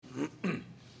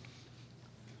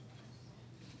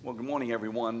Well, good morning,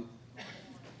 everyone.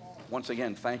 Once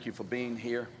again, thank you for being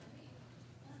here.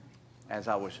 As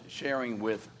I was sharing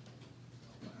with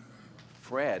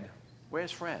Fred, where's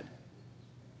Fred?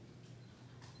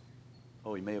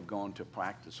 Oh, he may have gone to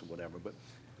practice or whatever, but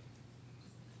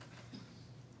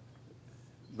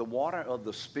the water of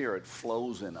the Spirit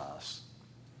flows in us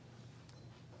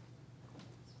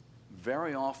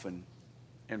very often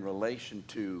in relation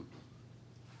to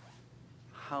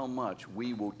how much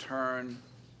we will turn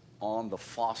on the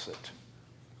faucet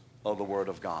of the Word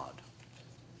of God.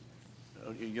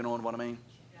 You know what I mean?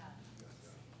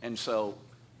 And so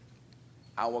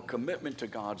our commitment to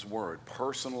God's Word,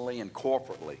 personally and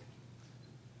corporately,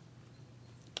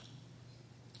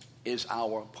 is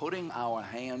our putting our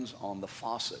hands on the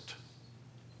faucet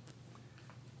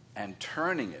and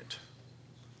turning it.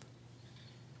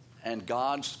 And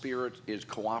God's Spirit is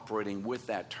cooperating with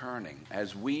that turning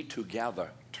as we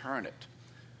together turn it.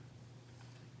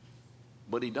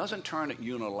 But he doesn't turn it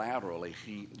unilaterally.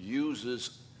 He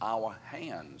uses our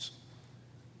hands.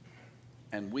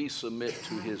 And we submit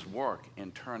to his work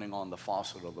in turning on the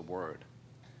faucet of the Word.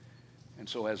 And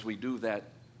so as we do that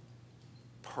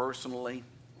personally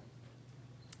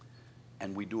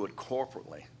and we do it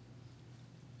corporately,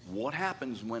 what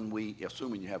happens when we,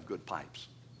 assuming you have good pipes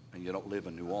and you don't live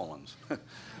in New Orleans,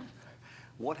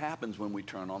 what happens when we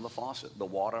turn on the faucet? The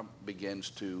water begins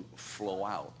to flow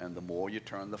out, and the more you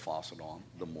turn the faucet on,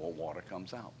 the more water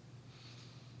comes out.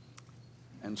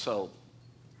 And so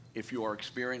if you are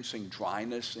experiencing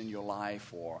dryness in your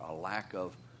life or a lack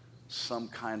of some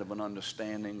kind of an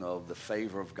understanding of the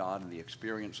favor of God and the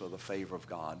experience of the favor of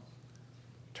God,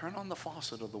 turn on the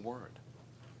faucet of the Word.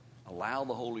 Allow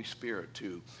the Holy Spirit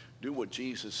to do what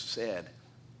Jesus said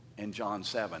in John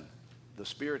 7. The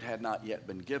Spirit had not yet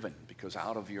been given, because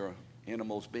out of your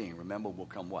innermost being, remember, will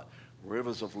come what?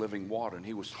 Rivers of living water. And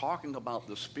he was talking about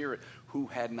the Spirit who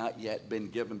had not yet been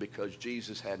given, because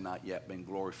Jesus had not yet been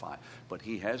glorified. But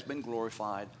he has been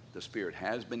glorified, the Spirit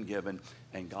has been given,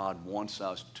 and God wants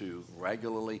us to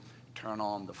regularly turn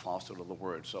on the faucet of the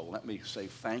Word. So let me say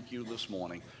thank you this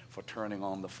morning for turning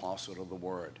on the faucet of the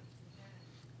Word.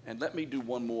 And let me do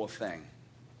one more thing.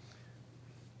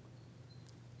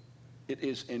 It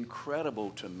is incredible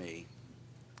to me,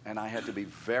 and I had to be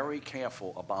very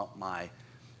careful about my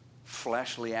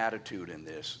fleshly attitude in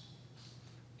this,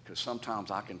 because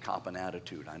sometimes I can cop an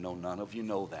attitude. I know none of you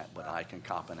know that, but I can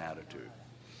cop an attitude.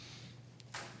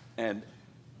 And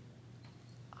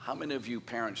how many of you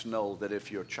parents know that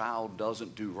if your child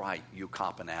doesn't do right, you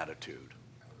cop an attitude?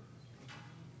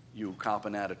 You cop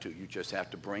an attitude. You just have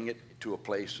to bring it to a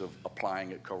place of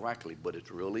applying it correctly. But it's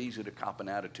real easy to cop an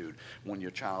attitude when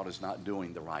your child is not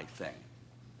doing the right thing.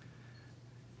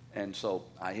 And so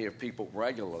I hear people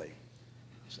regularly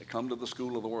say, come to the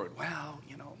school of the Word. Well,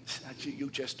 you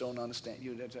just don't understand.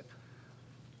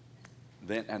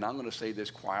 Then, and I'm going to say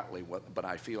this quietly, but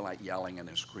I feel like yelling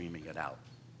and screaming it out.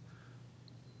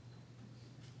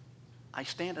 I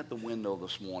stand at the window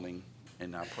this morning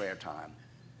in our prayer time,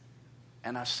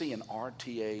 and I see an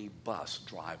RTA bus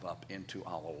drive up into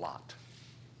our lot,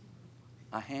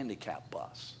 a handicap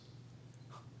bus.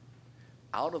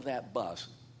 Out of that bus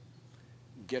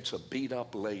gets a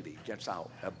beat-up lady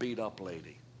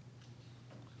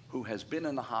who has been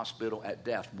in the hospital at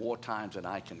death more times than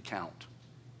I can count,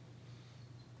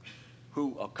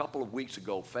 who a couple of weeks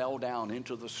ago fell down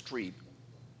into the street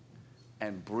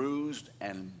and bruised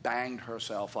and banged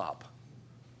herself up.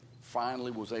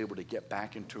 Finally was able to get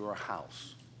back into her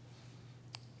house.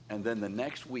 And then the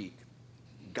next week,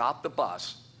 got the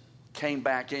bus, came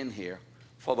back in here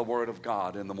for the Word of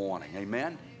God in the morning.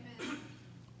 Amen? Amen.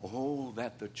 Oh,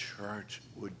 that the church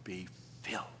would be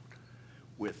filled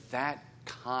with that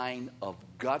kind of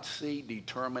gutsy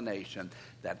determination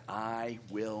that I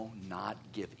will not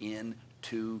give in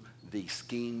to the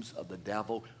schemes of the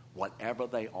devil, whatever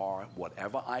they are,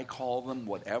 whatever I call them,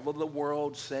 whatever the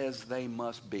world says they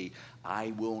must be.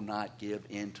 I will not give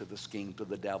in to the schemes of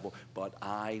the devil, but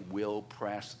I will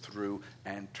press through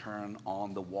and turn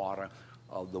on the water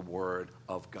of the Word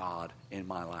of God in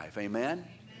my life. Amen? Amen.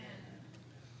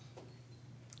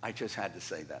 I just had to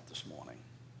say that this morning.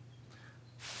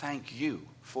 Thank you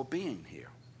for being here.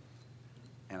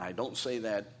 And I don't say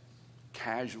that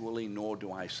casually, nor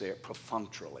do I say it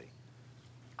perfunctorily.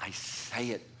 I say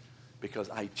it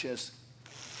because I just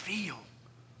feel.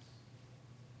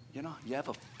 You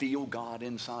ever feel God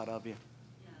inside of you?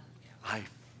 Yeah. I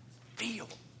feel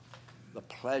the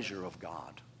pleasure of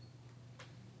God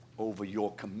over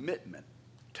your commitment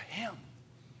to Him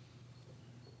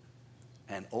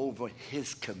and over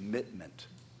His commitment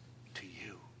to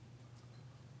you.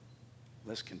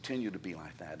 Let's continue to be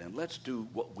like that. And let's do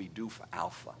what we do for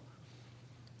Alpha.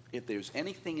 If there's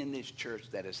anything in this church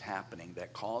that is happening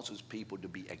that causes people to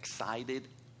be excited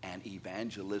and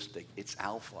evangelistic, it's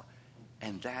Alpha.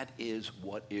 And that is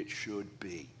what it should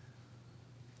be.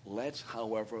 Let's,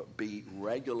 however, be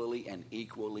regularly and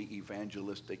equally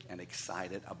evangelistic and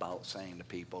excited about saying to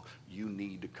people, you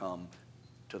need to come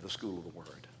to the School of the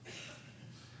Word.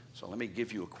 So let me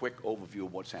give you a quick overview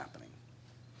of what's happening.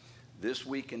 This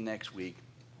week and next week,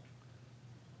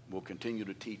 we'll continue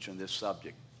to teach on this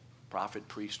subject, prophet,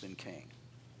 priest, and king.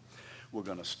 We're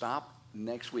going to stop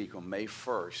next week on May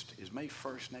 1st. Is May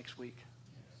 1st next week?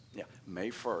 Yeah, May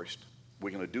 1st.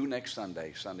 We're going to do next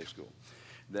Sunday, Sunday school.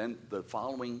 Then the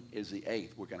following is the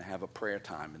 8th. We're going to have a prayer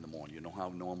time in the morning. You know how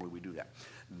normally we do that.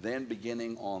 Then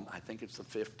beginning on, I think it's the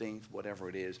 15th, whatever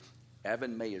it is,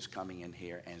 Evan May is coming in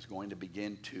here and is going to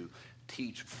begin to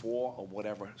teach 4 or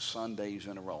whatever Sundays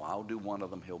in a row. I'll do one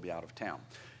of them. He'll be out of town.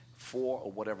 4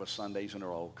 or whatever Sundays in a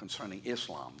row concerning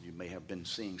Islam. You may have been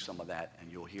seeing some of that,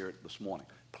 and you'll hear it this morning.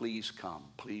 Please come,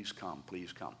 please come,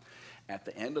 please come. At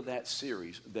the end of that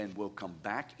series, then we'll come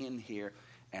back in here,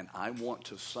 and I want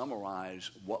to summarize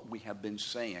what we have been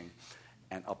saying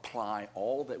and apply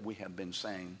all that we have been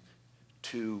saying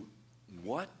to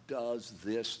what does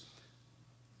this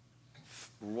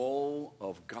role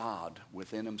of God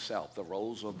within himself, the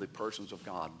roles of the persons of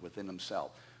God within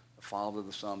himself, the Father,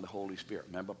 the Son, the Holy Spirit.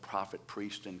 Remember, prophet,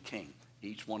 priest, and king.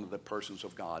 Each one of the persons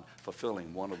of God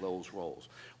fulfilling one of those roles.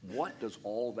 What does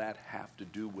all that have to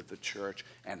do with the church,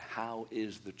 and how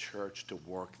is the church to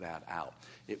work that out?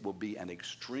 It will be an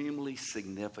extremely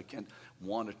significant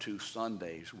 1 or 2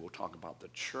 Sundays. We'll talk about the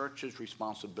church's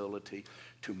responsibility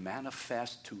to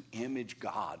manifest, to image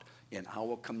God in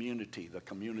our community, the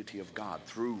community of God,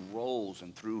 through roles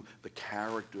and through the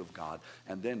character of God.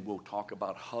 And then we'll talk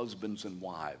about husbands and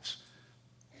wives,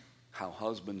 how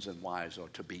husbands and wives are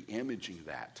to be imaging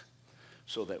that,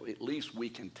 so that at least we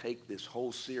can take this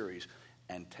whole series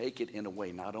and take it in a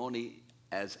way not only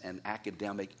as an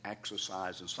academic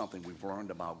exercise and something we've learned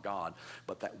about God,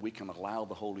 but that we can allow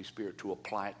the Holy Spirit to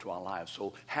apply it to our lives.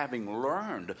 So having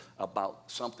learned about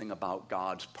something about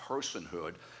God's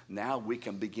personhood, now we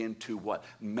can begin to what?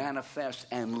 Manifest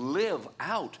and live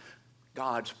out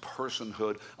God's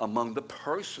personhood among the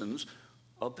persons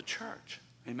of the church.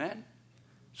 Amen?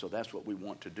 So that's what we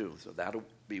want to do. So that'll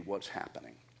be what's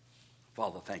happening.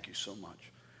 Father, thank you so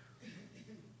much.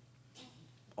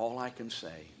 All I can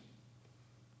say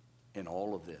in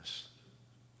all of this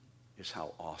is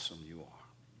how awesome you are.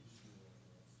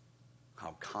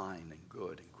 How kind and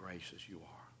good and gracious you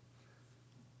are.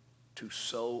 To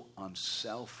so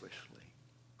unselfishly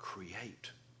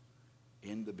create.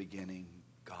 In the beginning,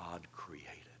 God created.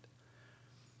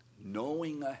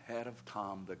 Knowing ahead of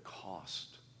time the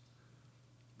cost,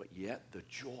 but yet the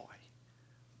joy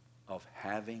of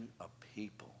having a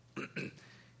people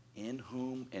in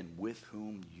whom and with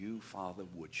whom you, Father,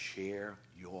 would share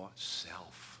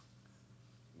yourself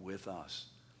with us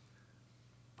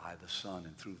by the Son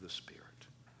and through the Spirit.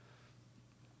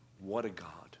 What a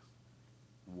God.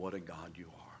 What a God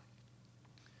you are.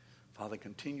 Father,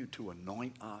 continue to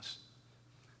anoint us,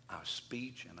 our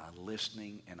speech and our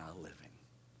listening and our living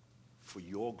for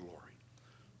your glory,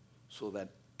 so that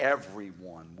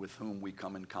everyone with whom we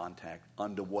come in contact,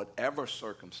 under whatever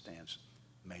circumstance,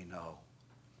 may know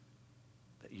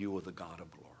that you are the God of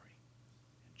glory.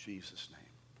 In Jesus' name,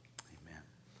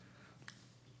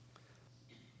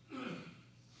 amen.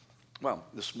 Well,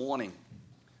 this morning,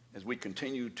 as we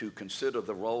continue to consider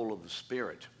the role of the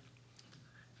Spirit,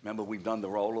 remember, we've done the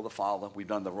role of the Father, we've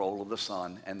done the role of the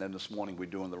Son, and then this morning we're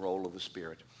doing the role of the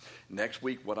Spirit. Next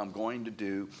week, what I'm going to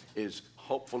do is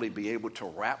hopefully be able to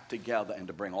wrap together and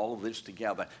to bring all of this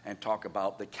together and talk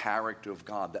about the character of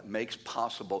God that makes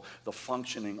possible the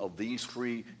functioning of these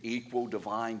 3 equal,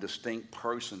 divine, distinct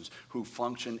persons who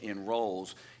function in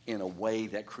roles in a way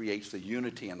that creates the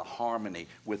unity and the harmony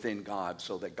within God,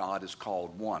 so that God is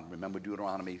called one. Remember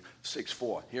Deuteronomy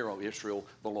 6:4, Hear, O Israel,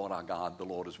 the Lord our God, the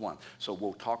Lord is one. So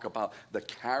we'll talk about the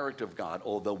character of God,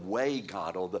 or the way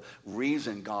God, or the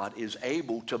reason God is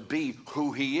able to be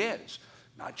who he is.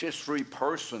 Not just 3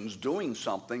 persons doing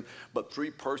something, but 3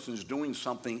 persons doing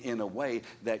something in a way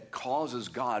that causes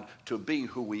God to be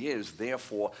who he is,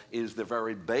 therefore is the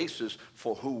very basis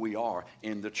for who we are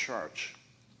in the church.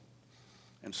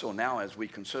 And so now, as we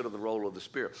consider the role of the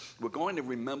Spirit, we're going to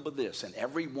remember this, and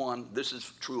everyone, this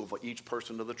is true for each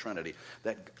person of the Trinity,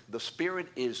 that the Spirit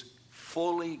is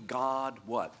fully God,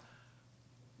 what?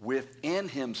 Within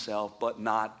himself, but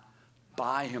not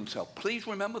by himself. Please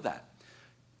remember that.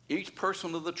 Each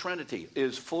person of the Trinity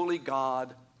is fully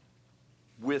God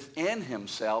within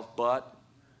himself, but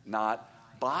not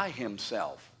by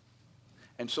himself.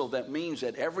 And so that means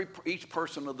that each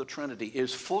person of the Trinity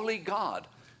is fully God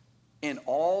in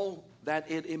all that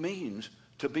it means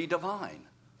to be divine.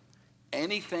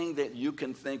 Anything that you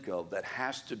can think of that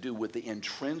has to do with the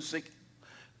intrinsic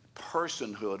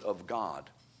personhood of God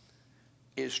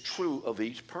is true of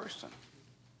each person.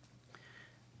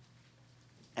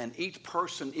 And each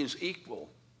person is equal.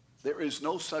 There is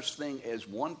no such thing as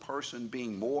one person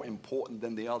being more important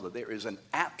than the other. There is an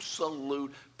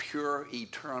absolute, pure,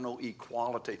 eternal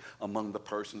equality among the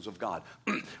persons of God.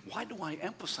 Why do I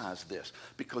emphasize this?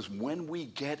 Because when we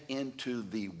get into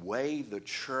the way the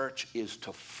church is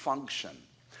to function,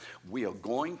 we are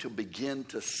going to begin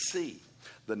to see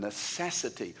the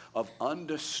necessity of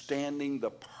understanding the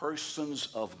persons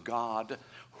of God,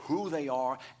 who they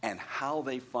are and how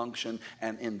they function,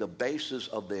 and in the basis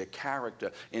of their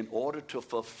character in order to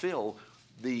fulfill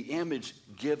the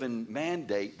image-given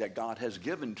mandate that God has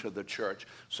given to the church,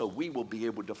 so we will be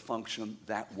able to function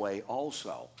that way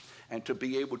also, and to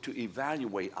be able to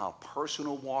evaluate our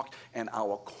personal walk and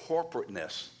our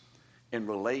corporateness in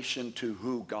relation to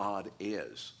who God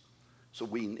is. So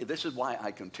this is why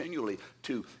I continually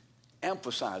to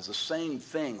emphasize the same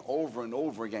thing over and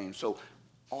over again. So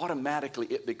automatically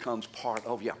it becomes part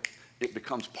of you. It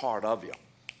becomes part of you.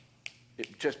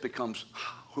 It just becomes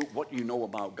what you know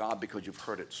about God because you've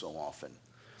heard it so often.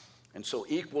 And so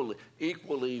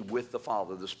equally with the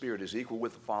Father, the Spirit is equal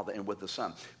with the Father and with the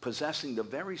Son, possessing the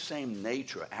very same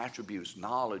nature, attributes,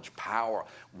 knowledge, power,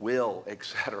 will,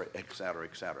 etc., etc.,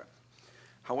 etc.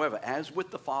 However, as with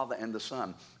the Father and the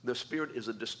Son, the Spirit is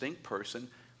a distinct person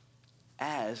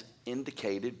as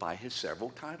indicated by his several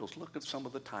titles. Look at some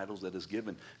of the titles that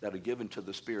are given to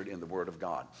the Spirit in the Word of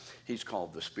God. He's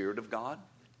called the Spirit of God.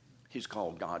 He's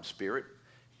called God's Spirit.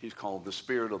 He's called the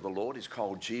Spirit of the Lord. He's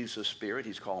called Jesus' Spirit.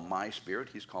 He's called my Spirit.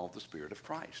 He's called the Spirit of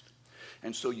Christ.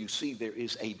 And so you see there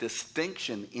is a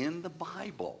distinction in the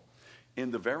Bible. In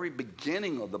the very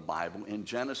beginning of the Bible, in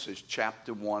Genesis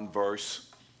chapter 1, verse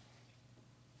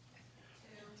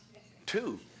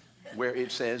 2, where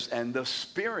it says, and the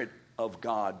Spirit of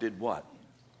God did what?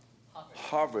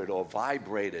 Hovered or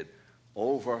vibrated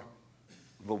over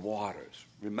the waters.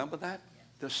 Remember that?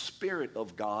 The Spirit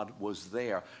of God was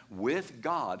there with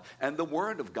God, and the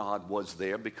Word of God was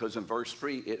there, because in verse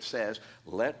 3 it says,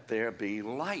 let there be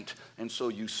light. And so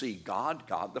you see God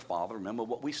the Father. Remember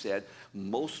what we said,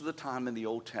 most of the time in the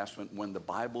Old Testament when the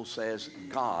Bible says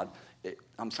God,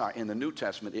 in the New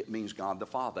Testament, it means God the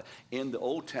Father. In the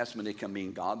Old Testament, it can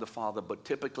mean God the Father, but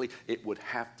typically it would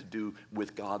have to do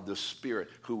with God the Spirit,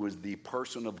 who is the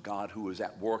person of God who is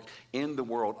at work in the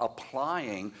world,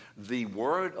 applying the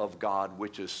Word of God,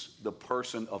 which is the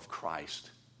person of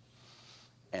Christ.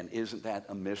 And isn't that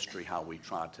a mystery how we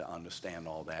try to understand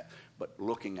all that? But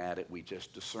looking at it, we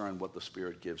just discern what the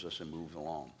Spirit gives us and move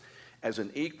along. As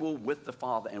an equal with the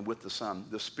Father and with the Son,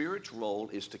 the Spirit's role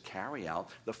is to carry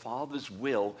out the Father's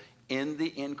will in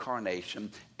the incarnation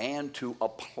and to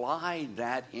apply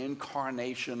that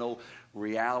incarnational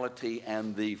reality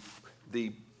and the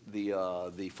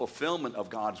fulfillment of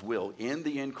God's will in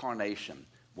the incarnation.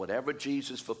 Whatever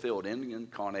Jesus fulfilled in the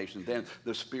incarnation, then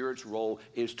the Spirit's role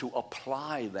is to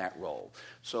apply that role.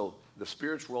 So the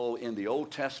Spirit's role in the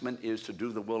Old Testament is to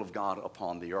do the will of God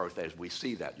upon the earth. As we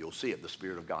see that, you'll see it, the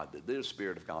Spirit of God did this,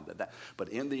 Spirit of God did that. But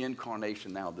in the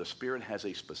incarnation now, the Spirit has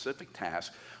a specific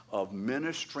task of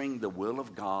ministering the will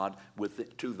of God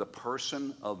to the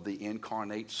person of the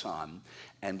incarnate Son.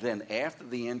 And then after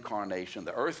the incarnation,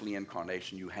 the earthly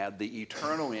incarnation, you have the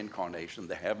eternal incarnation,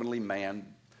 the heavenly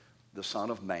man, the Son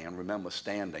of Man, remember,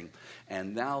 standing.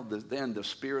 And now then the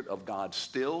Spirit of God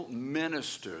still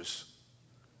ministers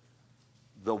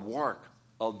the work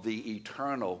of the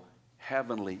eternal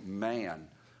heavenly man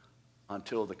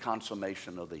until the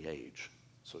consummation of the age.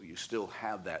 So you still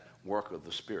have that work of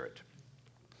the Spirit.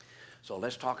 So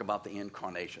let's talk about the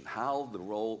incarnation,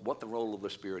 what the role of the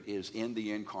Spirit is in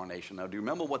the incarnation. Now, do you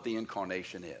remember what the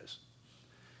incarnation is?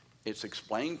 It's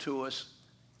explained to us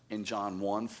in John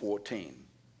 1:14.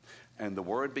 And the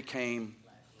Word became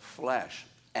flesh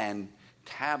and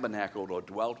tabernacled or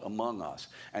dwelt among us.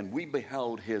 And we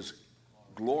beheld his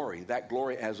glory, that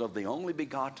glory as of the only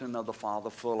begotten of the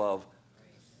Father, full of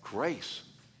grace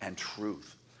and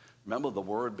truth. Remember, the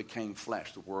Word became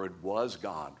flesh. The Word was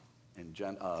God. In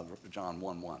John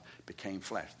 1:1, became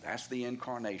flesh. That's the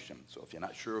incarnation. So if you're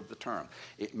not sure of the term,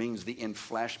 it means the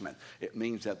enfleshment. It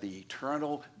means that the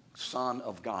eternal Son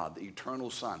of God, the eternal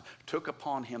Son, took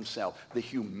upon himself the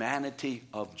humanity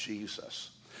of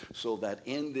Jesus, so that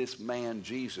in this man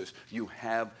Jesus you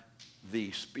have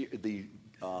the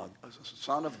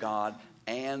Son of God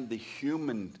and the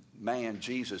human man,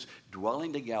 Jesus,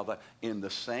 dwelling together in the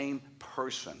same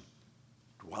person,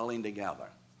 dwelling together.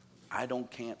 I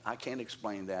can't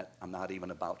explain that. I'm not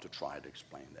even about to try to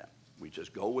explain that. We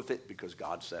just go with it because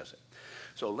God says it.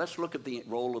 So let's look at the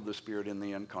role of the Spirit in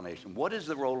the incarnation. What is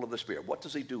the role of the Spirit? What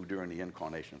does he do during the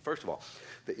incarnation? First of all,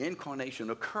 the incarnation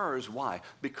occurs, why?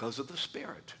 Because of the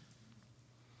Spirit.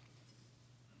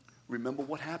 Remember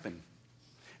what happened.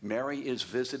 Mary is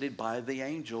visited by the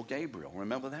angel Gabriel.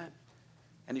 Remember that?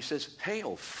 And he says,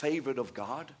 "Hail, favored of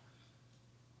God."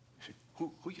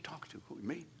 Who are you talking to? Who,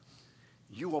 me?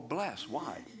 You are blessed.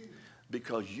 Why?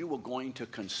 Because you are going to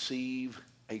conceive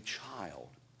a child.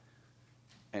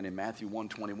 And in Matthew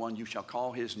 1:21, you shall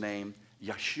call his name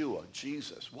Yeshua,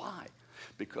 Jesus. Why?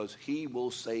 Because he will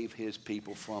save his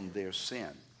people from their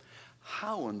sin.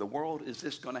 How in the world is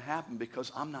this going to happen?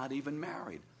 Because I'm not even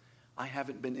married. I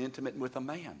haven't been intimate with a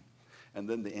man. And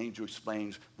then the angel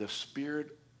explains, the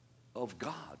Spirit of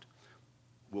God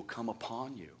will come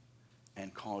upon you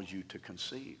and cause you to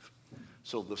conceive.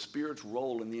 So the Spirit's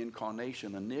role in the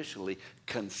incarnation initially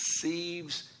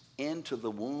conceives into the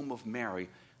womb of Mary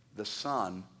the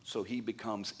Son, so he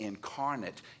becomes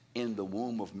incarnate in the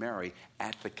womb of Mary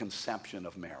at the conception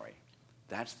of Mary.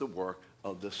 That's the work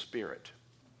of the Spirit.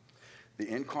 The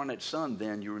incarnate Son,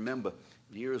 then, you remember,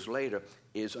 years later,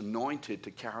 is anointed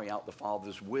to carry out the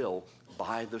Father's will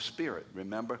by the Spirit.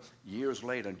 Remember, years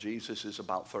later, Jesus is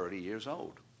about 30 years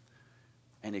old.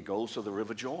 And he goes to the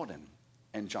River Jordan.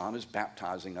 And John is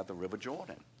baptizing at the River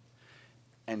Jordan.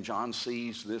 And John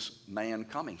sees this man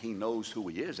coming. He knows who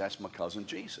he is. That's my cousin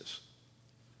Jesus.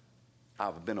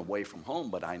 I've been away from home,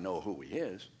 but I know who he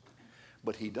is.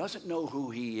 But he doesn't know who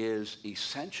he is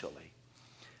essentially.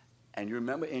 And you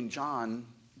remember in John,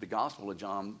 the Gospel of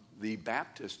John,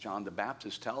 John the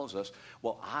Baptist tells us,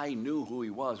 well, I knew who he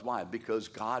was. Why? Because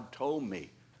God told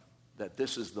me that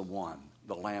this is the one,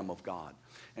 the Lamb of God.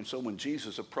 And so when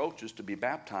Jesus approaches to be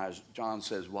baptized, John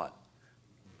says what?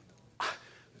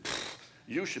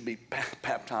 You should be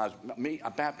baptized. Me, I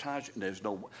baptize you. And there's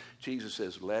no, Jesus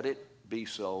says, let it be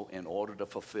so in order to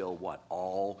fulfill what?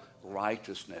 All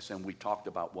righteousness. And we talked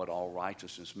about what all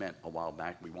righteousness meant a while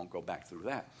back. We won't go back through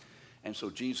that. And so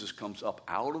Jesus comes up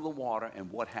out of the water, and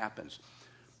what happens?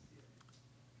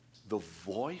 The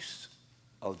voice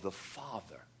of the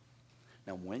Father.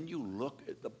 Now, when you look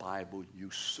at the Bible,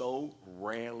 you so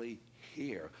rarely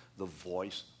hear the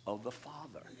voice of the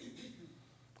Father.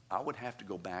 I would have to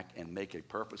go back and make a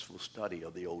purposeful study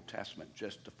of the Old Testament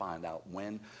just to find out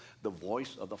when the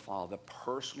voice of the Father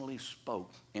personally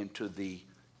spoke into the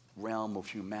realm of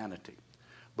humanity.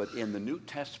 But in the New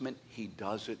Testament, he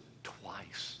does it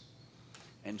twice.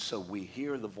 And so we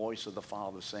hear the voice of the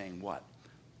Father saying what?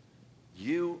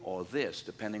 You or this,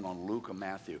 depending on Luke or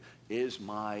Matthew, is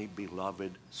my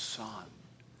beloved Son,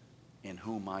 in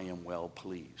whom I am well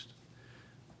pleased.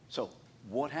 So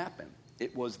what happened?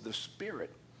 It was the Spirit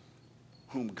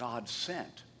whom God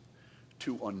sent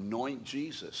to anoint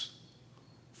Jesus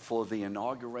for the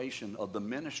inauguration of the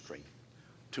ministry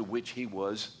to which he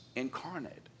was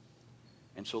incarnate.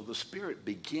 And so the Spirit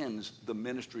begins the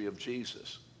ministry of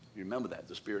Jesus. You remember that.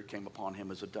 The Spirit came upon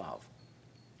him as a dove.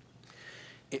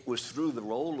 It was through the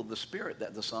role of the Spirit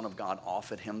that the Son of God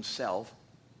offered himself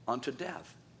unto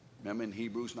death. Remember in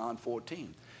Hebrews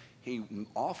 9:14. He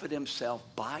offered himself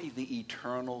by the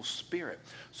eternal Spirit.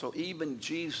 So even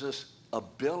Jesus'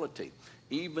 ability,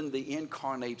 even the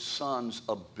incarnate Son's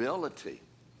ability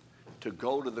to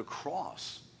go to the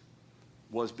cross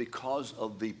was because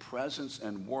of the presence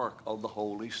and work of the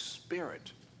Holy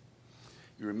Spirit.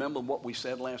 You remember what we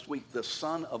said last week? The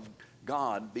Son of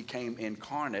God became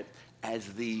incarnate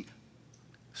as the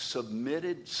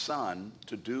submitted Son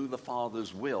to do the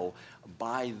Father's will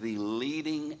by the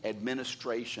leading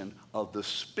administration of the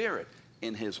Spirit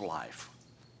in his life.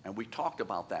 And we talked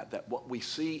about that what we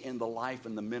see in the life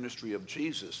and the ministry of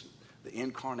Jesus, the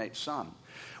incarnate Son,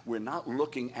 we're not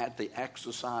looking at the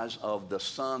exercise of the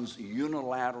Son's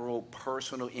unilateral,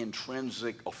 personal,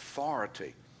 intrinsic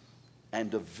authority and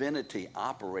divinity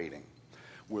operating.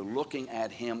 We're looking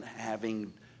at him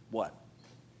having what?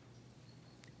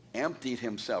 Emptied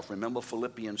himself. Remember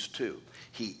Philippians 2.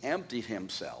 He emptied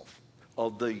himself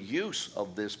of the use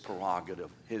of this prerogative,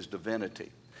 his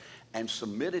divinity, and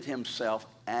submitted himself,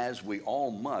 as we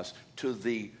all must, to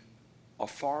the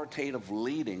authoritative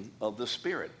leading of the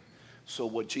Spirit. So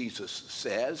what Jesus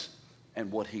says and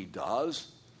what he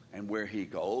does and where he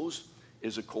goes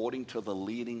is according to the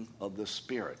leading of the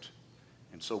Spirit.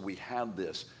 And so we have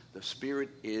this. The Spirit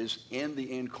is in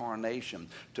the incarnation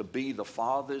to be the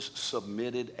Father's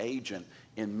submitted agent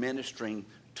in ministering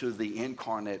to the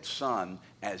incarnate Son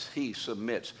as he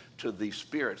submits to the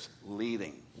Spirit's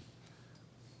leading.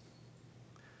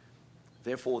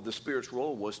 Therefore, the Spirit's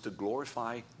role was to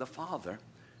glorify the Father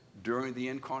during the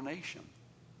incarnation.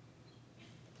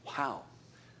 How?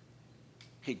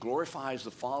 He glorifies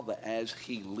the Father as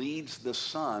he leads the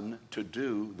Son to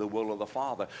do the will of the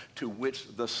Father, to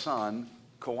which the Son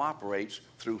cooperates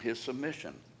through his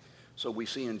submission. So we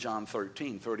see in John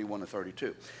 13, 31 and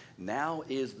 32. Now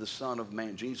is the Son of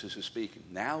Man, Jesus is speaking,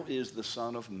 now is the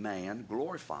Son of Man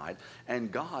glorified,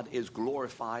 and God is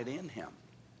glorified in him.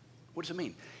 What does it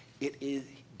mean? It is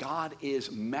God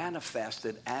is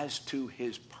manifested as to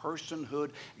his personhood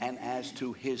and as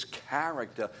to his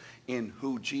character in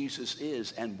who Jesus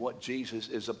is and what Jesus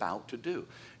is about to do.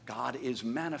 God is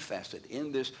manifested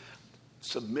in this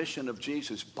submission of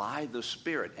Jesus by the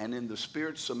Spirit, and in the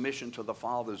Spirit's submission to the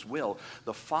Father's will,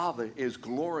 the Father is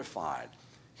glorified.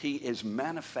 He is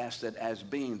manifested as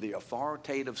being the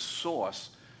authoritative source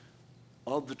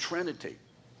of the Trinity.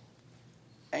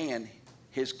 And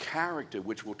his character,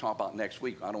 which we'll talk about next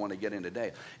week, I don't want to get into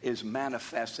today, is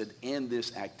manifested in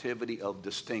this activity of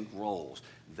distinct roles.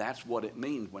 That's what it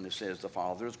means when it says the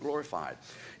Father is glorified.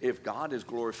 If God is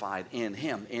glorified in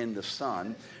him, in the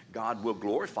Son, God will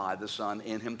glorify the Son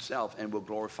in himself and will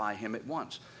glorify him at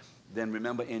once. Then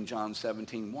remember in John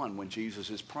 17:1 when Jesus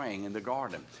is praying in the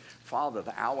garden, Father,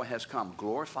 the hour has come.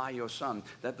 Glorify your Son,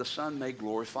 that the Son may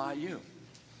glorify you.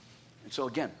 And so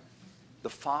again, the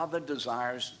Father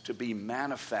desires to be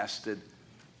manifested,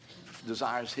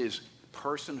 desires his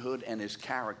personhood and his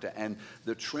character and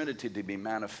the Trinity to be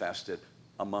manifested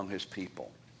among his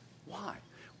people. Why?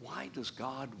 Why does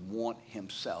God want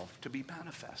himself to be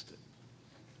manifested?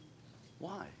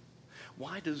 Why?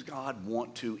 Why does God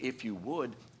want to, if you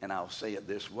would, and I'll say it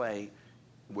this way,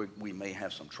 we may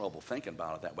have some trouble thinking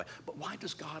about it that way, but why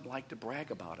does God like to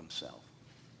brag about himself?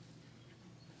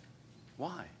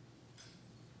 Why?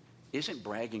 Isn't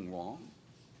bragging wrong?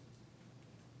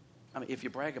 I mean, if you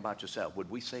brag about yourself, would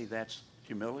we say that's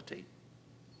humility?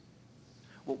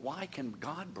 Well, why can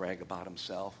God brag about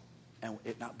himself and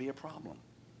it not be a problem?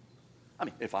 I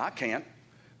mean, if I can't,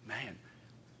 man,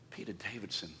 Peter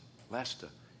Davidson, Lester,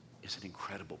 is an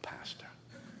incredible pastor.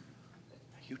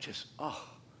 You just,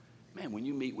 man, when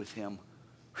you meet with him,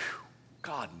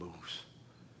 God moves.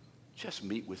 Just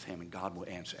meet with him and God will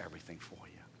answer everything for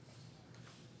you.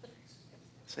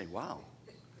 Say, wow,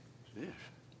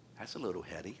 that's a little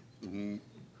heady. Mm-hmm.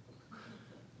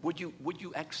 Would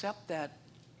you accept that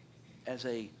as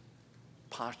a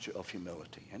posture of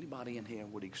humility? Anybody in here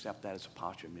would accept that as a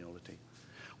posture of humility?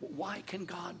 Well, why can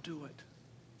God do it?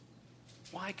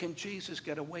 Why can Jesus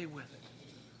get away with it?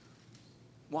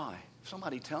 Why?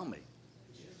 Somebody tell me.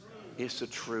 It's the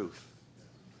truth.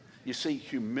 You see,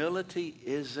 humility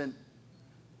isn't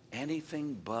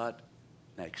anything but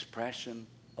an expression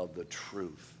of the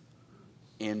truth,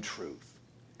 in truth,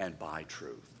 and by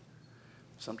truth.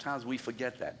 Sometimes we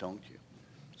forget that, don't you?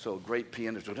 So a great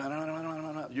pianist goes,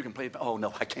 no, you can play, oh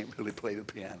no, I can't really play the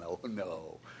piano,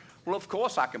 no. Well, of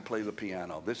course I can play the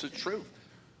piano. This is truth.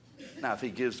 Now, if he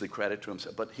gives the credit to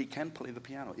himself, but he can play the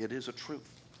piano. It is a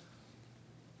truth.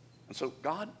 And so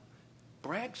God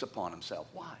brags upon himself.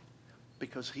 Why?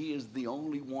 Because he is the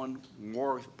only one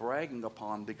worth bragging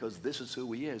upon, because this is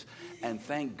who he is. And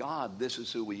thank God this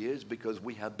is who he is, because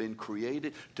we have been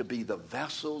created to be the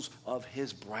vessels of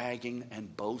his bragging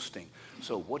and boasting.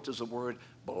 So what does the word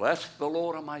bless the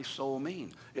Lord, O my soul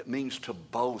mean? It means to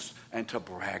boast and to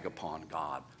brag upon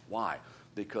God. Why?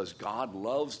 Because God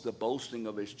loves the boasting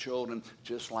of his children,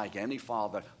 just like any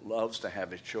father loves to have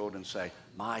his children say,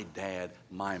 my dad,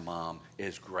 my mom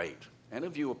is great. Any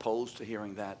of you opposed to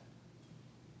hearing that?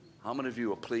 How many of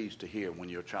you are pleased to hear when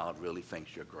your child really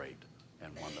thinks you're great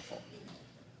and wonderful?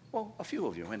 Well, a few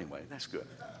of you anyway. That's good.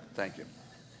 Thank you.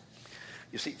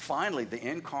 You see, finally, the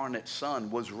incarnate Son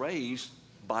was raised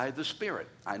by the Spirit.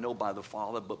 I know by the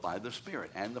Father, but by the Spirit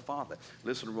and the Father.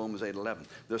 Listen to Romans 8:11.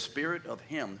 The Spirit of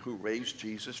him who raised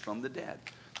Jesus from the dead.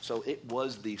 So it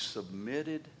was the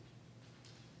submitted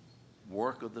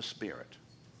work of the Spirit.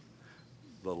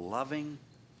 The loving,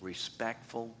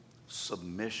 respectful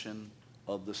submission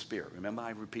of the Spirit. Remember,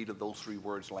 I repeated those three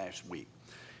words last week,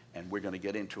 and we're going to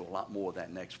get into a lot more of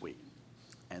that next week.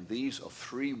 And these are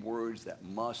three words that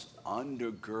must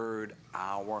undergird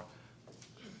our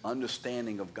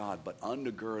understanding of God, but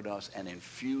undergird us and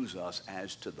infuse us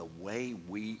as to the way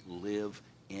we live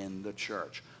in the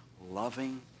church.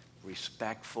 Loving,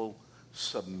 respectful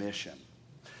submission.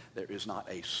 There is not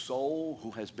a soul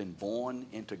who has been born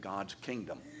into God's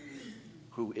kingdom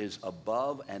who is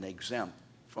above and exempt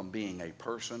from being a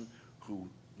person who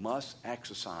must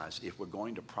exercise, if we're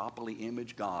going to properly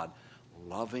image God,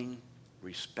 loving,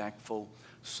 respectful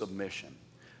submission.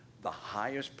 The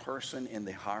highest person in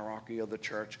the hierarchy of the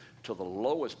church to the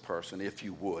lowest person, if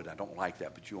you would. I don't like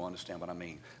that, but you understand what I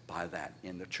mean by that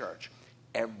in the church.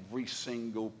 Every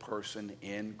single person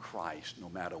in Christ, no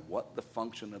matter what the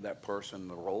function of that person,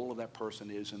 the role of that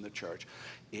person is in the church,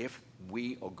 if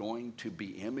we are going to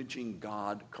be imaging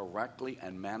God correctly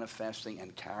and manifesting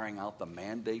and carrying out the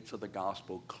mandates of the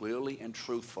gospel clearly and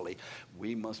truthfully,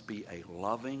 we must be a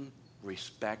loving,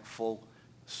 respectful,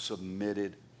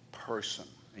 submitted person.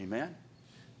 Amen?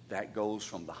 That goes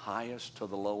from the highest to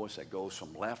the lowest. That goes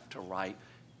from left to right.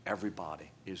 Everybody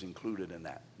is included in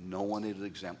that. No one is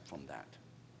exempt from that.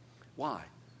 Why?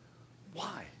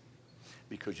 Why?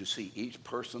 Because you see, each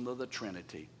person of the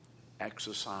Trinity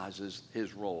exercises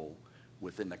his role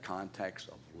within the context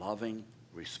of loving,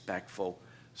 respectful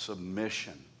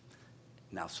submission.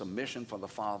 Now, submission for the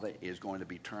Father is going to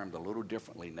be termed a little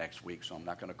differently next week, so I'm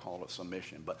not going to call it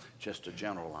submission, but just to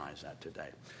generalize that today.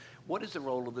 What is the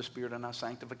role of the Spirit in our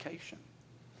sanctification?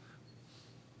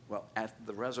 Well, at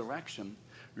the resurrection,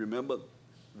 remember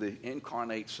the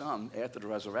incarnate Son, after the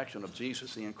resurrection of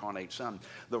Jesus, the incarnate Son,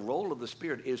 the role of the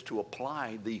Spirit is to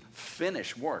apply the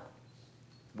finished work.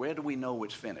 Where do we know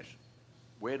it's finished?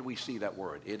 Where do we see that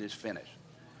word? It is finished.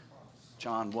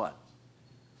 John what?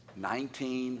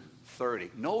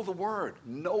 19:30. Know the word.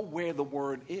 Know where the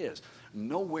word is.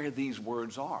 Know where these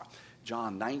words are.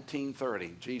 John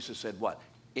 19:30. Jesus said what?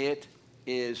 It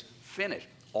is finished.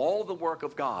 All the work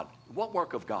of God. What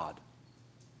work of God?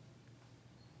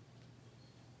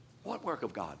 What work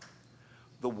of God?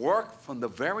 The work from the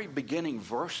very beginning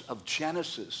verse of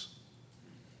Genesis.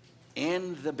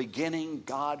 In the beginning,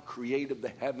 God created the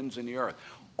heavens and the earth.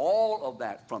 All of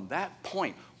that, from that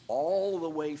point, all the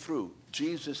way through,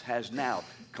 Jesus has now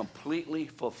completely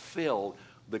fulfilled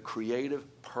the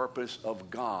creative purpose of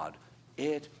God.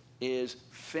 It is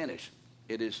finished.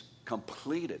 It is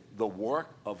completed. The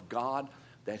work of God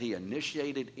that he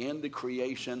initiated in the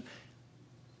creation,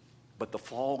 but the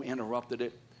fall interrupted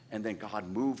it, and then God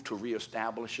moved to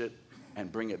reestablish it and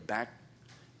bring it back.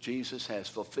 Jesus has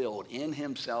fulfilled in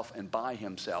himself and by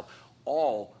himself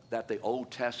all that the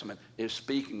Old Testament is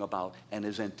speaking about and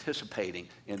is anticipating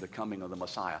in the coming of the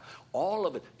Messiah. All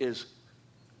of it is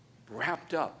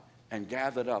wrapped up and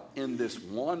gathered up in this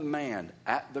one man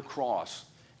at the cross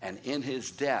and in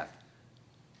his death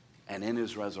and in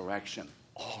his resurrection.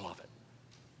 All of it.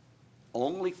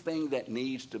 Only thing that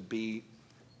needs to be,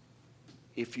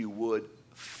 if you would,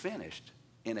 finished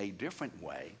in a different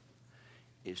way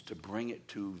is to bring it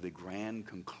to the grand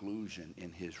conclusion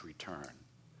in his return.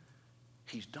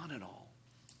 He's done it all.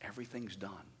 Everything's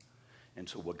done. And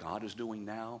so what God is doing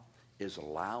now is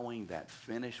allowing that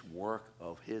finished work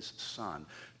of his Son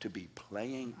to be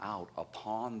playing out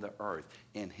upon the earth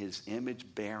in his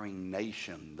image-bearing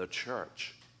nation, the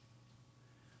church,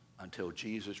 until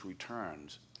Jesus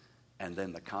returns. And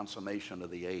then the consummation of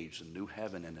the age, the new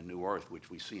heaven and the new earth, which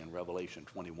we see in Revelation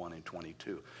 21 and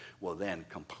 22, will then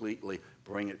completely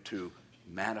bring it to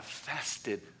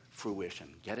manifested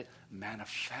fruition. Get it?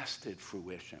 Manifested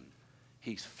fruition.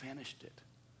 He's finished it.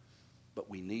 But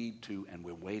we need to, and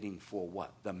we're waiting for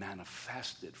what? The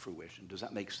manifested fruition. Does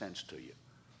that make sense to you?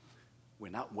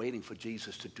 We're not waiting for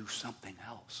Jesus to do something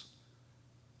else.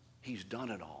 He's done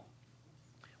it all.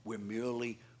 We're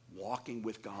merely walking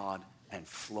with God and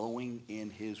flowing in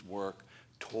his work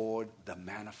toward the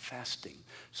manifesting.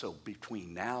 So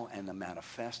between now and the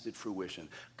manifested fruition,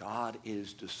 God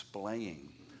is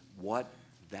displaying what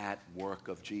that work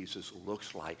of Jesus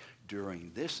looks like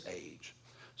during this age.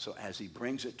 So as he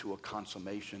brings it to a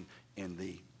consummation in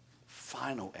the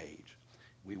final age,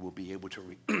 we will be able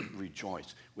to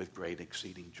rejoice with great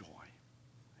exceeding joy.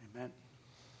 Amen.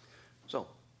 So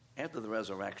after the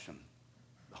resurrection,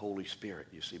 the Holy Spirit,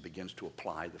 you see, begins to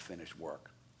apply the finished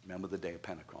work. Remember the day of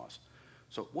Pentecost.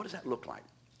 So what does that look like?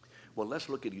 Well, let's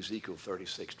look at Ezekiel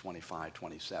 36, 25,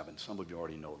 27. Some of you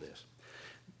already know this.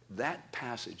 That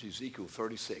passage, Ezekiel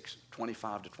 36,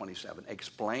 25 to 27,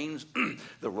 explains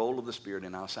the role of the Spirit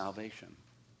in our salvation.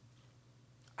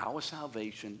 Our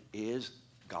salvation is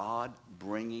God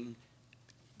bringing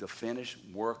the finished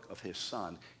work of his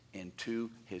Son into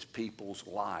his people's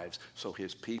lives so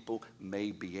his people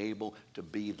may be able to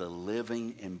be the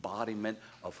living embodiment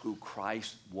of who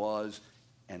Christ was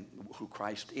and who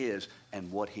Christ is and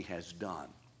what he has done,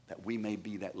 that we may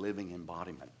be that living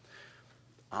embodiment.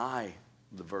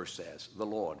 The verse says, the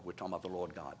Lord, we're talking about the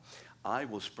Lord God, I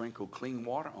will sprinkle clean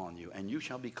water on you, and you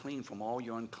shall be clean from all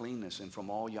your uncleanness, and from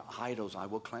all your idols I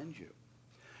will cleanse you.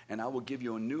 And I will give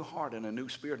you a new heart and a new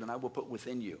spirit, and I will put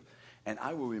within you. And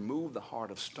I will remove the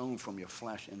heart of stone from your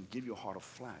flesh and give you a heart of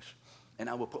flesh. And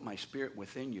I will put my spirit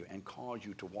within you and cause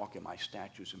you to walk in my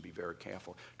statutes and be very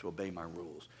careful to obey my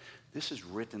rules. This is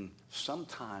written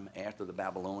sometime after the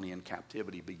Babylonian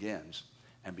captivity begins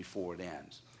and before it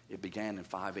ends. It began in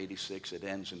 586. It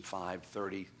ends in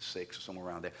 536, somewhere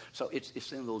around there. So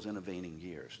it's in those intervening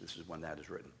years. This is when that is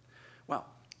written. Well,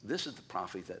 this is the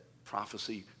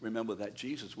prophecy, remember, that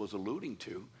Jesus was alluding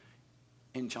to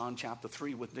in John chapter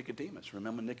 3 with Nicodemus.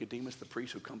 Remember Nicodemus, the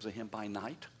priest who comes to him by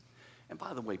night? And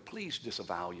by the way, please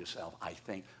disavow yourself, I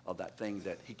think, of that thing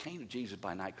that he came to Jesus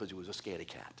by night because he was a scaredy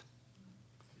cat.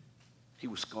 He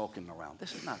was skulking around.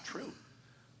 This is not true.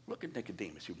 Look at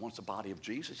Nicodemus. He wants the body of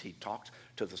Jesus. He talks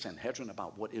to the Sanhedrin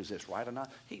about what is this, right or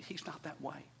not. He's not that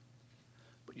way.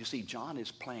 But you see, John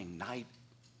is playing night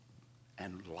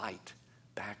and light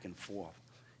back and forth.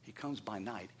 He comes by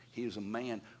night. He is a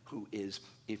man who is,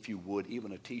 if you would,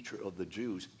 even a teacher of the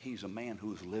Jews. He's a man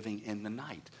who's living in the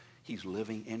night. He's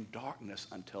living in darkness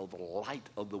until the light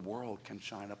of the world can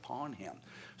shine upon him.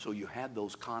 So you had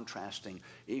those contrasting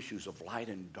issues of light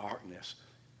and darkness,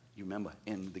 you remember,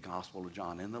 in the Gospel of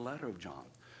John, in the letter of John.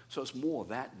 So it's more of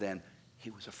that than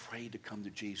he was afraid to come to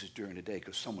Jesus during the day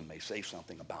because someone may say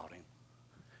something about him.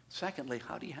 Secondly,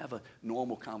 how do you have a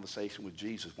normal conversation with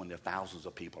Jesus when there are thousands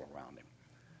of people around him?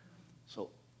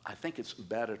 So I think it's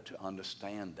better to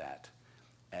understand that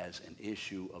as an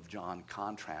issue of John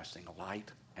contrasting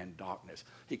light and darkness.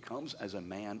 He comes as a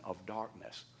man of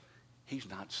darkness. He's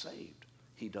not saved.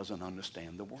 He doesn't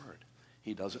understand the word.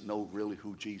 He doesn't know really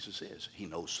who Jesus is. He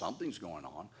knows something's going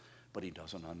on, but he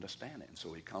doesn't understand it. And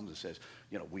so he comes and says,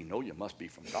 we know you must be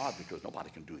from God because nobody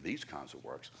can do these kinds of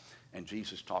works. And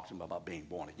Jesus talks to him about being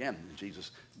born again. And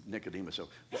Nicodemus said,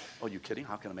 well, are you kidding?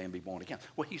 How can a man be born again?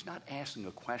 Well, he's not asking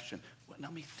a question. Well,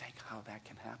 let me think how that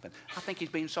can happen. I think he's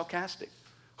being sarcastic.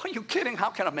 Are you kidding?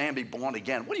 How can a man be born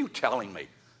again? What are you telling me?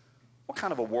 What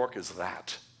kind of a work is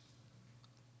that?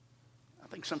 I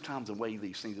think sometimes the way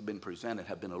these things have been presented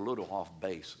have been a little off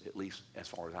base, at least as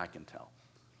far as I can tell.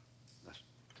 Let's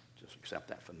just accept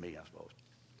that from me, I suppose.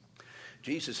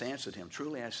 Jesus answered him,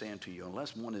 truly I say unto you,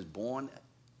 unless one is born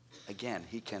again,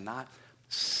 he cannot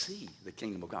see the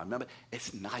kingdom of God. Remember,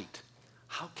 it's night.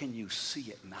 How can you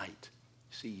see at night?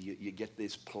 See, you get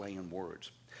this play in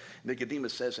words.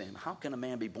 Nicodemus says to him, how can a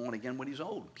man be born again when he's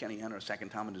old? Can he enter a second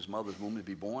time in his mother's womb and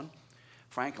be born?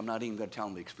 Frank, I'm not even going to tell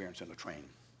him the experience in the train.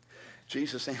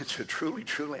 Jesus answered, truly,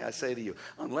 truly, I say to you,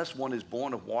 unless one is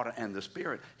born of water and the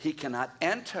Spirit, he cannot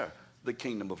enter the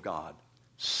kingdom of God.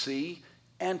 See,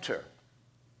 enter.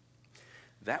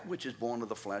 That which is born of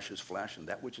the flesh is flesh, and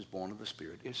that which is born of the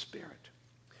Spirit is spirit.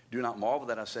 Do not marvel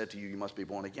that I said to you, you must be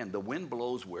born again. The wind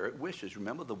blows where it wishes.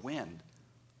 Remember the wind.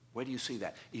 Where do you see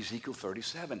that? Ezekiel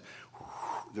 37.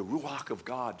 The Ruach of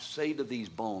God, say to these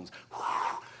bones,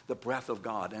 the breath of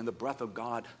God. And the breath of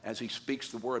God, as he speaks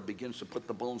the word, begins to put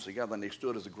the bones together, and they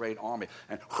stood as a great army.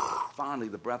 And finally,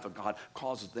 the breath of God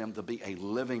causes them to be a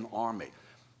living army.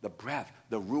 The breath,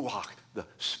 the Ruach, the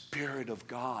Spirit of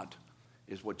God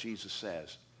is what Jesus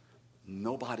says.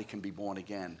 Nobody can be born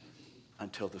again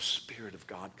until the Spirit of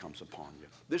God comes upon you.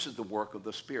 This is the work of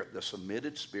the Spirit, the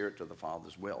submitted spirit to the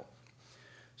Father's will.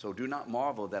 So do not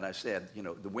marvel that I said,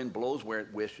 the wind blows where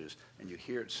it wishes, and you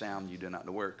hear it sound, you do not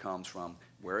know where it comes from,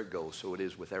 where it goes. So it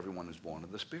is with everyone who's born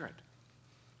of the Spirit.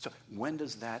 So when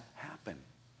does that happen?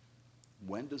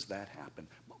 When does that happen?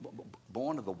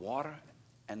 Born of the water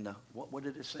and the, what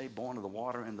did it say? Born of the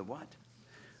water and the what?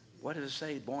 What did it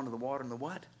say? Born of the water and the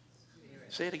what?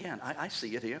 Spirit. Say it again. I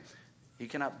see it here. He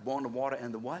cannot born of water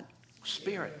and the what?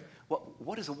 Spirit.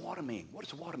 What does the water mean? What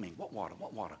does the water mean? What water?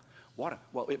 What water? Water.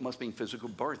 Well, it must mean physical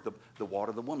birth, the water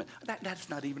of the woman. That's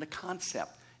not even a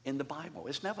concept in the Bible.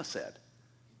 It's never said.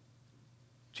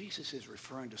 Jesus is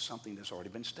referring to something that's already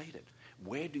been stated.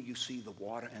 Where do you see the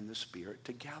water and the Spirit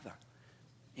together?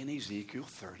 In Ezekiel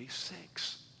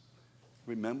 36.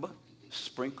 Remember?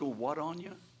 Sprinkle what on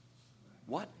you?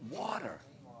 What? Water.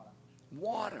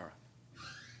 Water.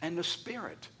 And the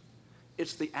Spirit.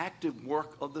 It's the active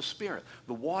work of the Spirit.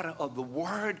 The water of the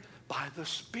Word by the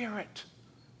Spirit.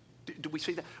 Do we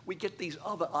see that? We get these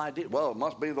other ideas. Well, it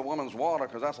must be the woman's water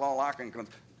because that's all I can.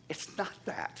 It's not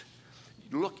that.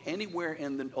 Look anywhere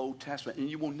in the Old Testament and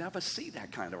you will never see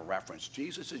that kind of reference.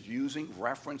 Jesus is using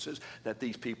references that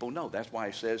these people know. That's why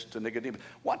he says to Nicodemus,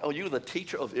 what, are you the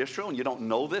teacher of Israel and you don't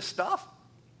know this stuff?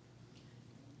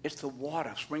 It's the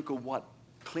water. Sprinkle what?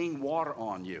 Clean water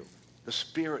on you. The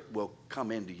Spirit will come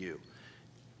into you.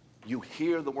 You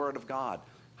hear the word of God.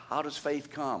 How does faith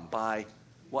come? By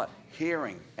what?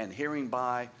 Hearing, and hearing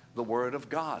by the word of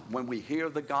God. When we hear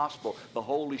the gospel, the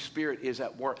Holy Spirit is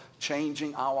at work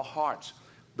changing our hearts.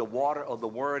 The water of the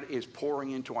Word is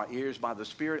pouring into our ears by the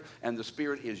Spirit, and the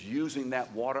Spirit is using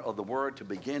that water of the Word to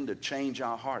begin to change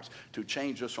our hearts, to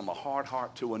change us from a hard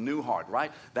heart to a new heart,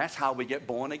 right? That's how we get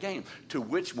born again, to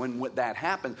which when that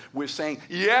happens, we're saying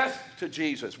yes to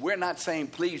Jesus. We're not saying,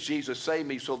 please, Jesus, save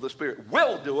me, so the Spirit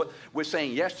will do it. We're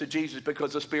saying yes to Jesus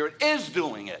because the Spirit is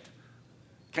doing it.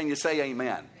 Can you say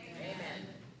amen?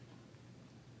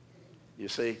 You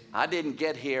see, I didn't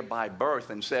get here by birth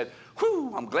and said,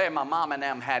 whew, I'm glad my mom and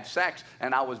them had sex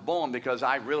and I was born because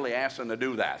I really asked them to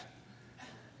do that.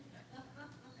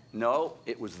 No,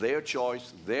 it was their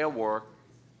choice, their work,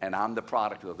 and I'm the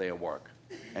product of their work.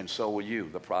 And so are you,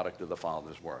 the product of the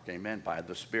Father's work. Amen, by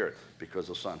the Spirit, because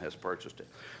the Son has purchased it.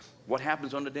 What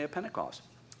happens on the day of Pentecost?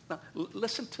 Now,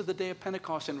 listen to the day of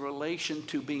Pentecost in relation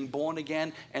to being born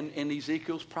again and in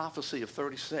Ezekiel's prophecy of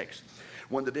 36.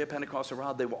 When the day of Pentecost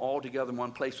arrived, they were all together in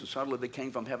one place, and suddenly there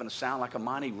came from heaven a sound like a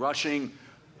mighty rushing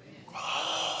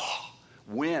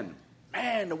wind.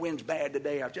 Man, the wind's bad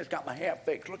today. I've just got my hair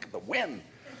fixed. Look at the wind.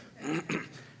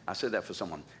 I said that for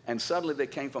someone. And suddenly there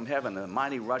came from heaven a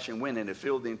mighty rushing wind, and it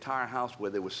filled the entire house where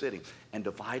they were sitting. And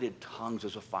divided tongues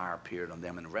as a fire appeared on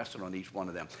them and rested on each one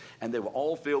of them. And they were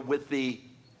all filled with the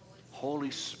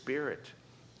Holy Spirit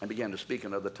and began to speak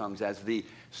in other tongues as the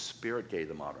Spirit gave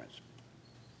them utterance.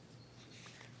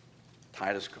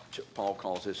 Paul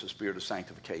calls this the spirit of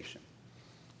sanctification.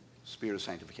 Spirit of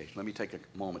sanctification. Let me take a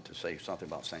moment to say something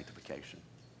about sanctification.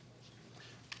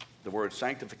 The word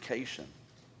sanctification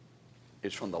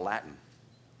is from the Latin,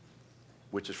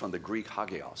 which is from the Greek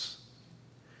hagios,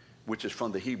 which is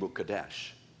from the Hebrew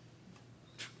kadesh.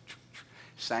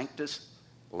 Sanctus,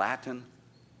 Latin,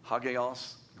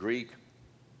 hagios, Greek,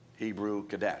 Hebrew,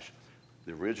 kadesh.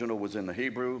 The original was in the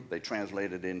Hebrew. They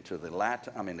translated into the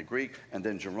Greek. And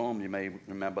then Jerome, you may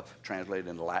remember, translated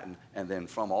into Latin. And then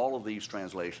from all of these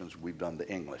translations, we've done the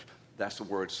English. That's the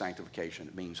word sanctification.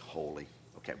 It means holy.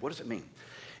 Okay, what does it mean?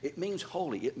 It means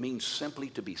holy. It means simply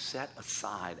to be set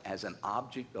aside as an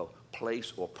object of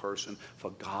place or person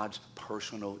for God's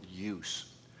personal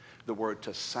use. The word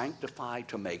to sanctify,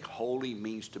 to make holy,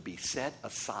 means to be set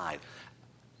aside.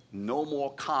 No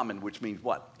more common, which means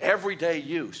what? Everyday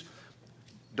use.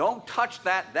 Don't touch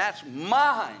that. That's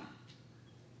mine.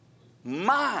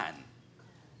 Mine.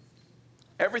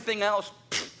 Everything else,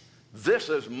 this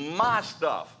is my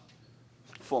stuff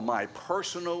for my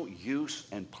personal use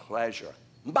and pleasure.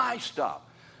 My stuff.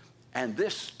 And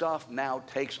this stuff now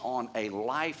takes on a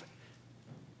life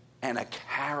and a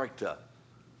character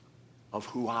of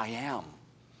who I am.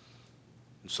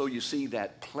 And so you see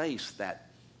that place,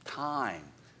 that time,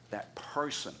 that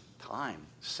person, time,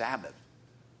 Sabbath.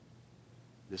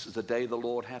 This is the day the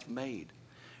Lord hath made.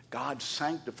 God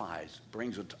sanctifies,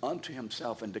 brings it unto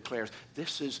himself, and declares,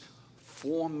 this is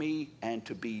for me and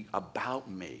to be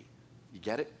about me. You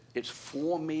get it? It's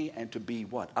for me and to be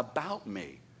what? About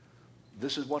me.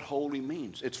 This is what holy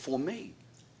means. It's for me.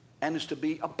 And it's to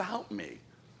be about me.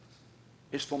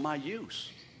 It's for my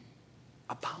use.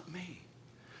 About me.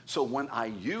 So when I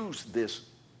use this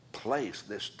place,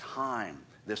 this time,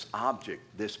 this object,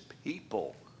 this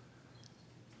people,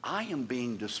 I am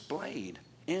being displayed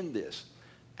in this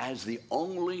as the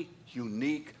only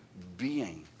unique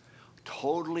being,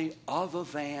 totally other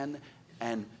than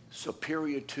and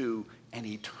superior to and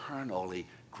eternally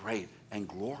great and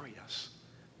glorious.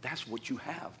 That's what you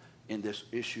have in this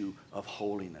issue of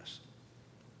holiness.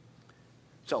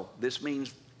 So this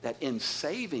means that in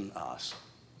saving us,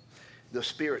 the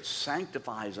Spirit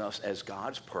sanctifies us as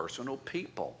God's personal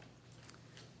people.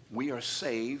 We are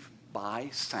saved by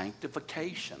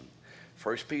sanctification.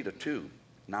 1 Peter 2,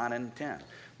 9 and 10.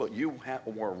 But you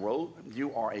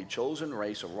are a chosen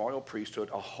race, a royal priesthood,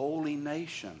 a holy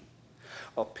nation,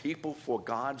 a people for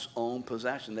God's own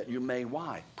possession, that you may,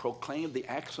 why? Proclaim the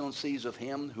excellencies of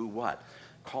him who what?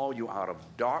 Call you out of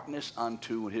darkness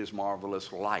unto his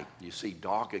marvelous light. You see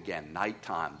dark again,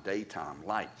 nighttime, daytime,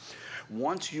 light.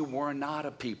 Once you were not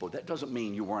a people. That doesn't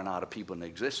mean you were not a people in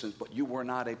existence, but you were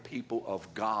not a people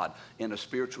of God. In a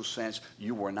spiritual sense,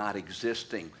 you were not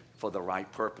existing for the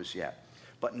right purpose yet.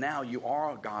 But now you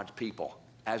are God's people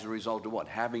as a result of what?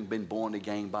 Having been born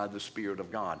again by the Spirit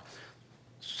of God.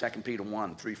 2 Peter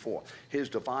 1, 3, 4. His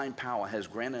divine power has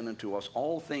granted unto us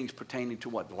all things pertaining to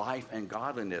what? Life and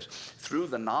godliness, through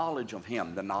the knowledge of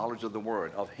him, the knowledge of the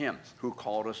word, of him who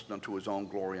called us unto his own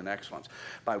glory and excellence,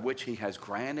 by which he has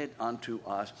granted unto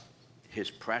us his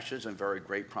precious and very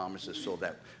great promises, so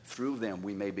that through them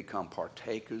we may become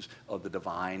partakers of the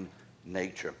divine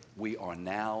nature. We are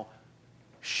now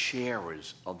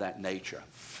sharers of that nature,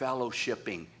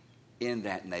 fellowshipping in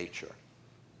that nature.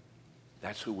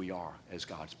 That's who we are as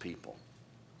God's people.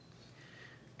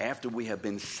 After we have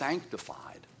been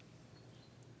sanctified,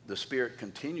 the Spirit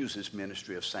continues His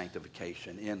ministry of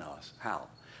sanctification in us. How?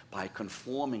 By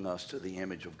conforming us to the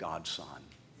image of God's Son.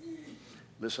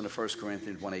 Listen to 1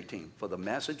 Corinthians 1:18. For the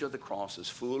message of the cross is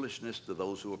foolishness to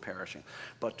those who are perishing.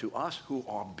 But to us who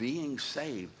are being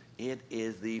saved, it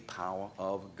is the power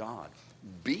of God.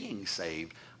 Being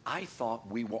saved, I thought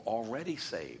we were already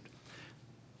saved.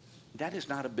 That is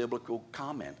not a biblical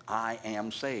comment. I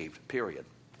am saved, period.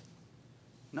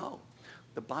 No.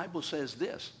 The Bible says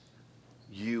this.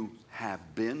 You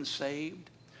have been saved,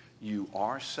 you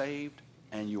are saved,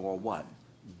 and you are what?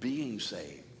 Being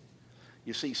saved.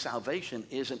 You see, salvation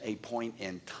isn't a point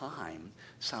in time.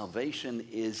 Salvation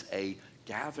is a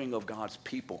gathering of God's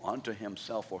people unto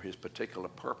Himself for His particular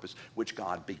purpose, which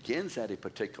God begins at a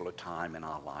particular time in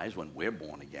our lives when we're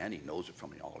born again. He knows it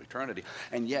from all eternity.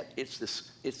 And yet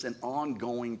it's an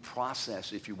ongoing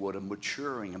process, if you would, of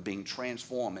maturing and being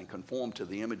transformed and conformed to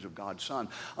the image of God's Son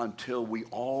until we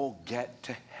all get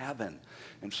to heaven.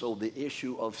 And so the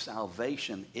issue of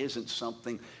salvation isn't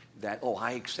something that, oh,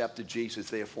 I accepted Jesus,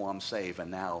 therefore I'm saved, and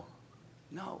now,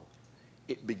 no.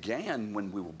 It began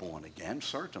when we were born again,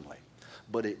 certainly.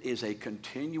 But it is a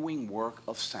continuing work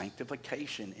of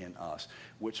sanctification in us,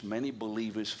 which many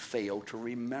believers fail to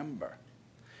remember.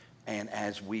 And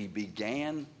as we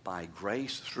began by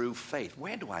grace through faith,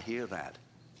 where do I hear that?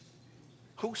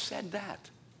 Who said that?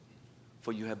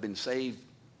 For you have been saved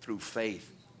through faith.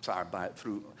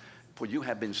 For you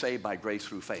have been saved by grace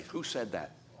through faith. Who said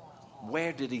that?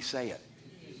 Where did he say it?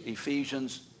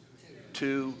 Ephesians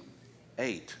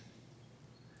 2:8.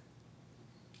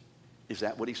 Is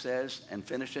that what he says? And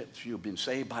finish it. You've been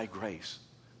saved by grace.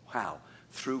 How?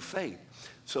 Through faith.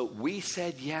 So we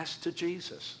said yes to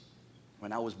Jesus.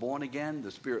 When I was born again,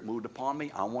 the Spirit moved upon me.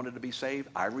 I wanted to be saved.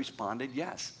 I responded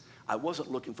yes. I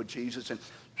wasn't looking for Jesus and,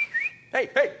 hey,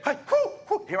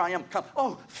 here I am. Come.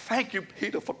 Oh, thank you,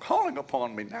 Peter, for calling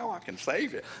upon me. Now I can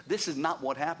save you. This is not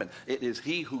what happened. It is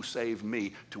He who saved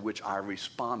me, to which I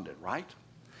responded, right?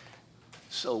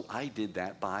 So I did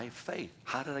that by faith.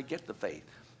 How did I get the faith?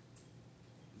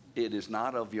 It is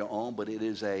not of your own, but it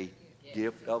is a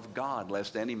gift of God,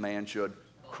 lest any man should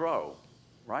crow,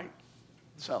 right?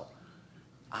 So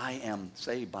I am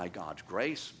saved by God's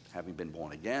grace, having been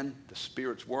born again, the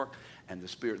Spirit's work, and the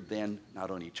Spirit then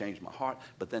not only changed my heart,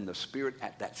 but then the Spirit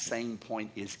at that same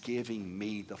point is giving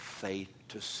me the faith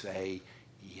to say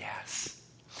yes.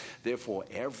 Therefore,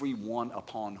 everyone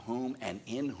upon whom and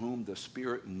in whom the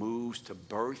Spirit moves to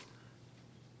birth,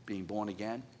 being born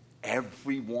again,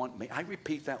 everyone, may I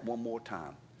repeat that one more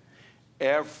time?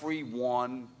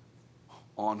 Everyone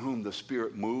on whom the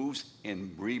Spirit moves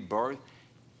in rebirth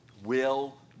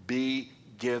will be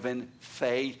given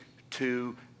faith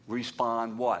to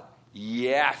respond what?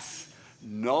 Yes.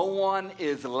 No one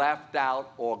is left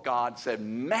out, or God said,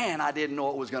 man, I didn't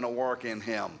know it was going to work in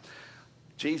him.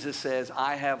 Jesus says,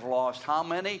 I have lost how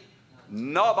many?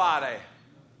 Nobody.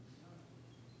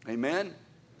 Amen?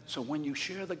 So when you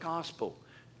share the gospel,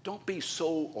 don't be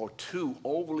so or too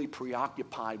overly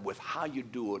preoccupied with how you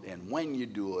do it and when you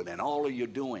do it and all of your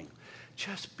doing.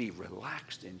 Just be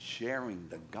relaxed in sharing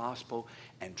the gospel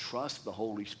and trust the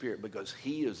Holy Spirit, because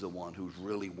He is the one who's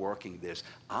really working this.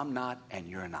 I'm not, and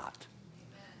you're not.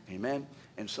 Amen? Amen?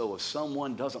 And so if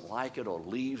someone doesn't like it or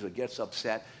leaves or gets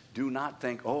upset, do not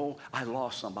think, oh, I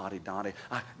lost somebody, Donnie.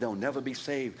 They'll never be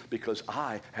saved because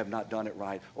I have not done it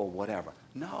right or whatever.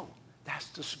 No, that's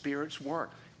the Spirit's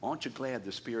work. Aren't you glad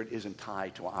the Spirit isn't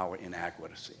tied to our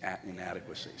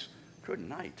inadequacies? Good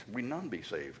night. We none be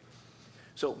saved.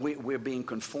 So we're being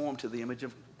conformed to the image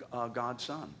of God's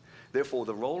Son. Therefore,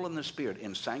 the role of the Spirit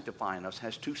in sanctifying us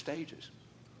has two stages.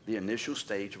 The initial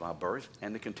stage of our birth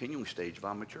and the continuing stage of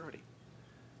our maturity.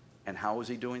 And how is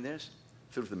He doing this?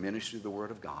 Through the ministry of the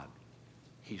Word of God.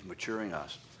 He's maturing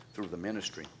us through the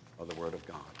ministry of the Word of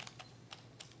God.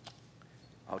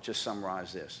 I'll just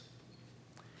summarize this.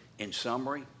 In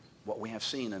summary, what we have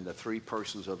seen in the three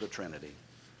persons of the Trinity,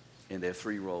 in their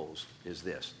three roles, is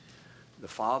this. The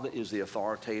Father is the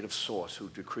authoritative source who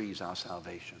decrees our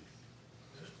salvation.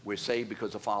 We're saved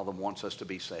because the Father wants us to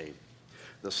be saved.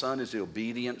 The Son is the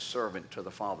obedient servant to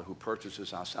the Father who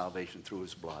purchases our salvation through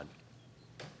His blood.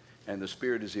 And the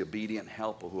Spirit is the obedient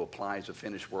helper who applies the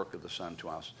finished work of the Son to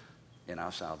us in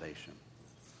our salvation.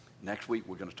 Next week,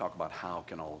 we're going to talk about how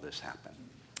can all this happen.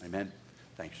 Amen?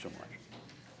 Thanks so much.